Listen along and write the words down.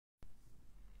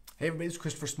Hey everybody, it's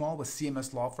Christopher Small with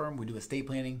CMS Law Firm. We do estate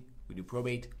planning, we do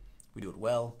probate, we do it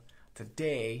well.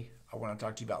 Today, I want to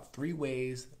talk to you about 3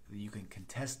 ways that you can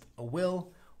contest a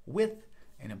will with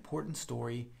an important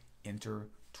story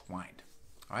intertwined.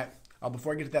 All right.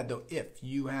 Before I get to that though, if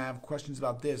you have questions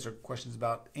about this or questions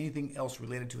about anything else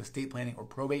related to estate planning or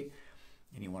probate,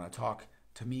 and you want to talk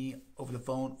to me over the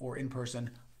phone or in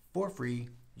person for free,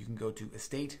 you can go to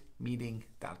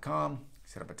estatemeeting.com,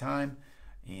 set up a time,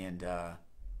 and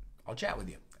I'll chat with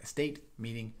you.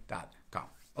 estatemeeting.com.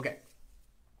 Okay.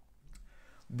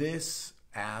 This,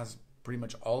 as pretty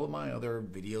much all of my other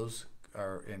videos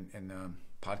or in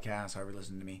podcasts, however you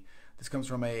listen to me, this comes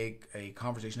from a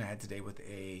conversation I had today with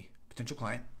a potential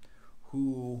client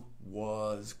who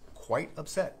was quite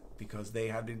upset because they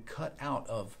had been cut out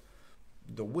of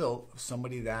the will of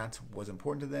somebody that was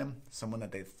important to them, someone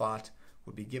that they thought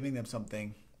would be giving them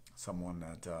something, someone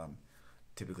that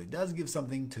typically does give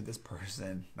something to this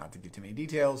person, not to give too many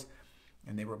details,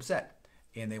 and they were upset.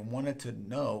 And they wanted to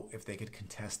know if they could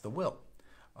contest the will.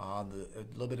 A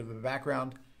little bit of a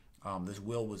background, this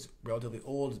will was relatively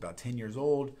old, it's about 10 years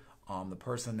old. The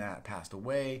person that passed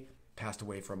away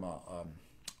from a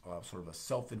sort of a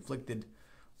self-inflicted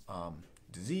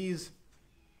disease.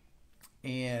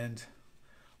 And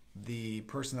the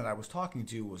person that I was talking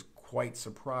to was quite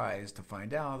surprised to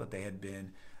find out that they had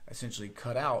been essentially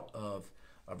cut out of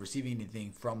receiving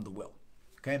anything from the will.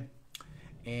 Okay?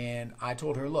 And I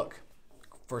told her, look,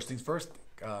 first things first,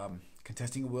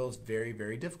 contesting a will is very,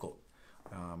 very difficult.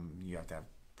 You have to have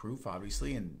proof,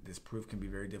 obviously, and this proof can be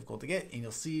very difficult to get. And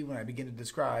you'll see when I begin to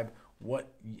describe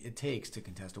what it takes to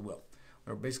contest a will.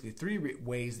 There are basically 3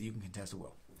 ways that you can contest a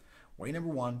will. Way number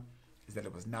 1 is that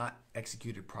it was not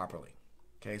executed properly.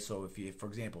 Okay, so if for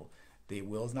example, the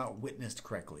will is not witnessed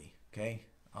correctly, okay,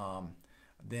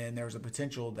 then there's a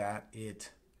potential that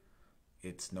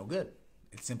it's no good.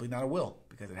 It's simply not a will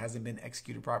because it hasn't been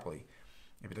executed properly.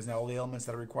 If it doesn't have all the elements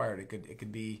that are required, it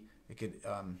could be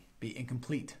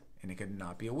incomplete and it could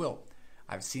not be a will.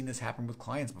 I've seen this happen with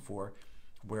clients before,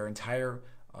 where entire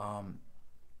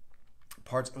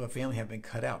parts of a family have been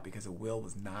cut out because a will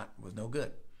was no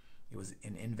good. It was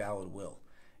an invalid will,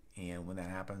 and when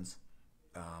that happens,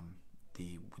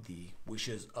 the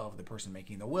wishes of the person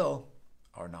making the will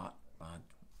are not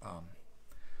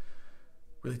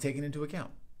really taken into account.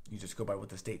 You just go by what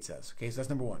the state says. Okay, so that's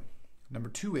number 1. Number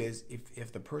 2 is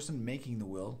if the person making the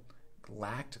will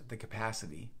lacked the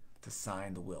capacity to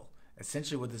sign the will.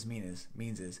 Essentially what this means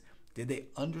is did they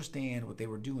understand what they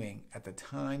were doing at the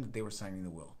time that they were signing the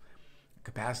will?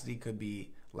 Capacity could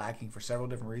be lacking for several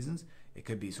different reasons. It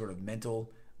could be sort of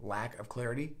mental lack of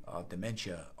clarity,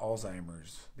 dementia,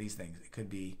 Alzheimer's, these things. It could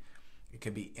be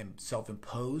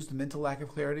self-imposed mental lack of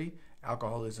clarity,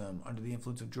 alcoholism, under the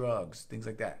influence of drugs, things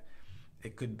like that.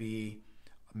 It could be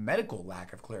a medical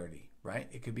lack of clarity, right?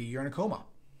 It could be you're in a coma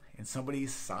and somebody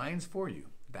signs for you.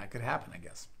 That could happen, I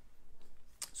guess.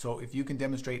 So if you can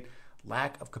demonstrate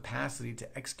lack of capacity to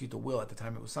execute the will at the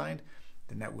time it was signed,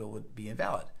 then that will would be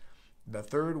invalid. The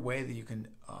third way that you can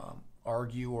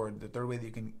argue, or the third way that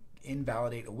you can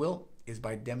invalidate a will, is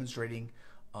by demonstrating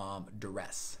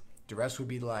duress. Duress would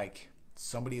be like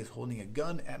somebody is holding a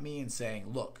gun at me and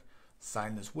saying, look,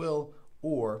 sign this will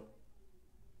or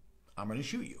I'm going to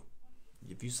shoot you.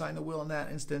 If you sign the will in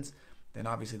that instance, then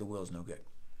obviously the will is no good.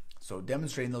 So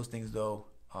demonstrating those things, though,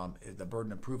 the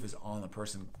burden of proof is on the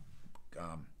person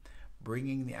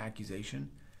bringing the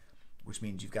accusation, which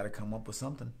means you've got to come up with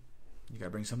something. You got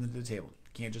to bring something to the table.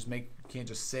 You can't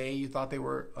just say you thought they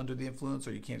were under the influence,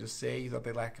 or you can't just say you thought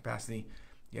they lacked capacity.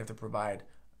 You have to provide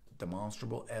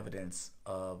demonstrable evidence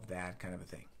of that kind of a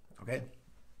thing. Okay?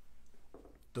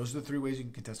 Those are the 3 ways you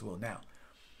can contest a will. Now,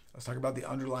 let's talk about the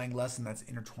underlying lesson that's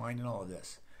intertwined in all of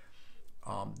this.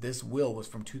 This will was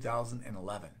from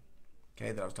 2011,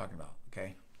 okay, that I was talking about,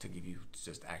 okay? To give you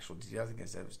just actual details, I think I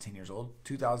said it was 10 years old.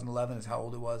 2011 is how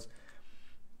old it was.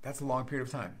 That's a long period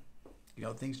of time. You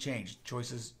know, things change.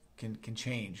 Choices can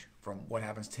change from what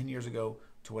happens 10 years ago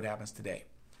to what happens today.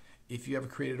 If you ever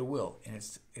created a will and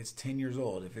it's 10 years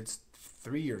old, if it's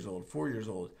 3 years old, 4 years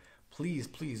old, please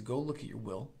go look at your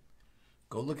will.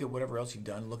 Go look at whatever else you've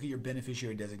done. Look at your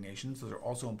beneficiary designations. Those are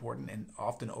also important and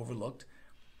often overlooked.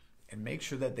 And make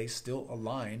sure that they still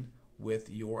align with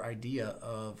your idea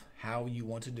of how you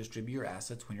want to distribute your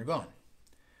assets when you're gone.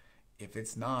 If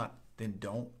it's not, then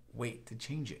don't wait to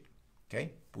change it.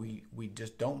 Okay? We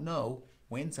just don't know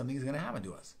when something is going to happen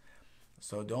to us.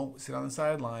 So don't sit on the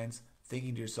sidelines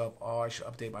thinking to yourself, oh, I should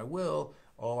update my will.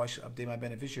 Oh, I should update my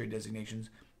beneficiary designations.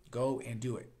 Go and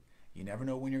do it. You never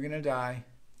know when you're going to die.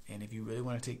 And if you really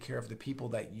want to take care of the people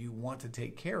that you want to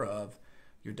take care of,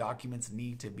 your documents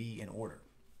need to be in order.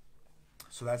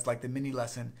 So that's like the mini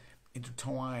lesson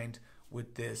intertwined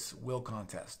with this will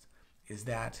contest, is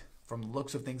that from the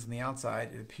looks of things on the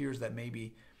outside, it appears that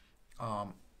maybe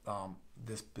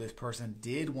this person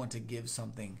did want to give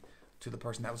something to the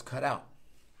person that was cut out.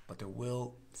 But their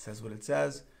will says what it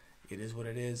says. It is what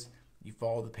it is. You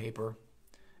follow the paper,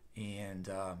 and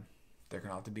there can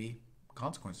have to be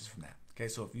consequences from that. Okay,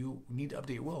 so if you need to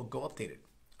update your will, go update it.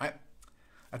 All right,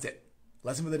 that's it.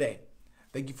 Lesson for the day.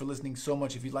 Thank you for listening so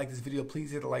much. If you like this video,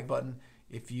 please hit the like button.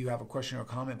 If you have a question or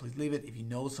comment, please leave it. If you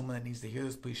know someone that needs to hear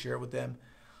this, please share it with them.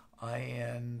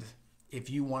 And if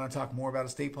you want to talk more about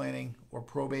estate planning or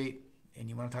probate, and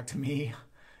you want to talk to me,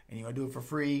 and you want to do it for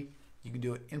free, you can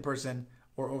do it in person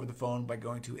or over the phone by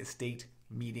going to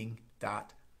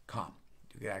estatemeeting.com.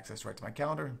 You get access right to my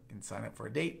calendar and sign up for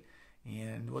a date,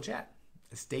 and we'll chat.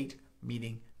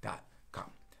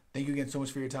 estatemeeting.com. Thank you again so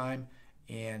much for your time,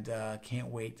 and can't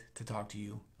wait to talk to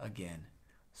you again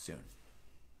soon.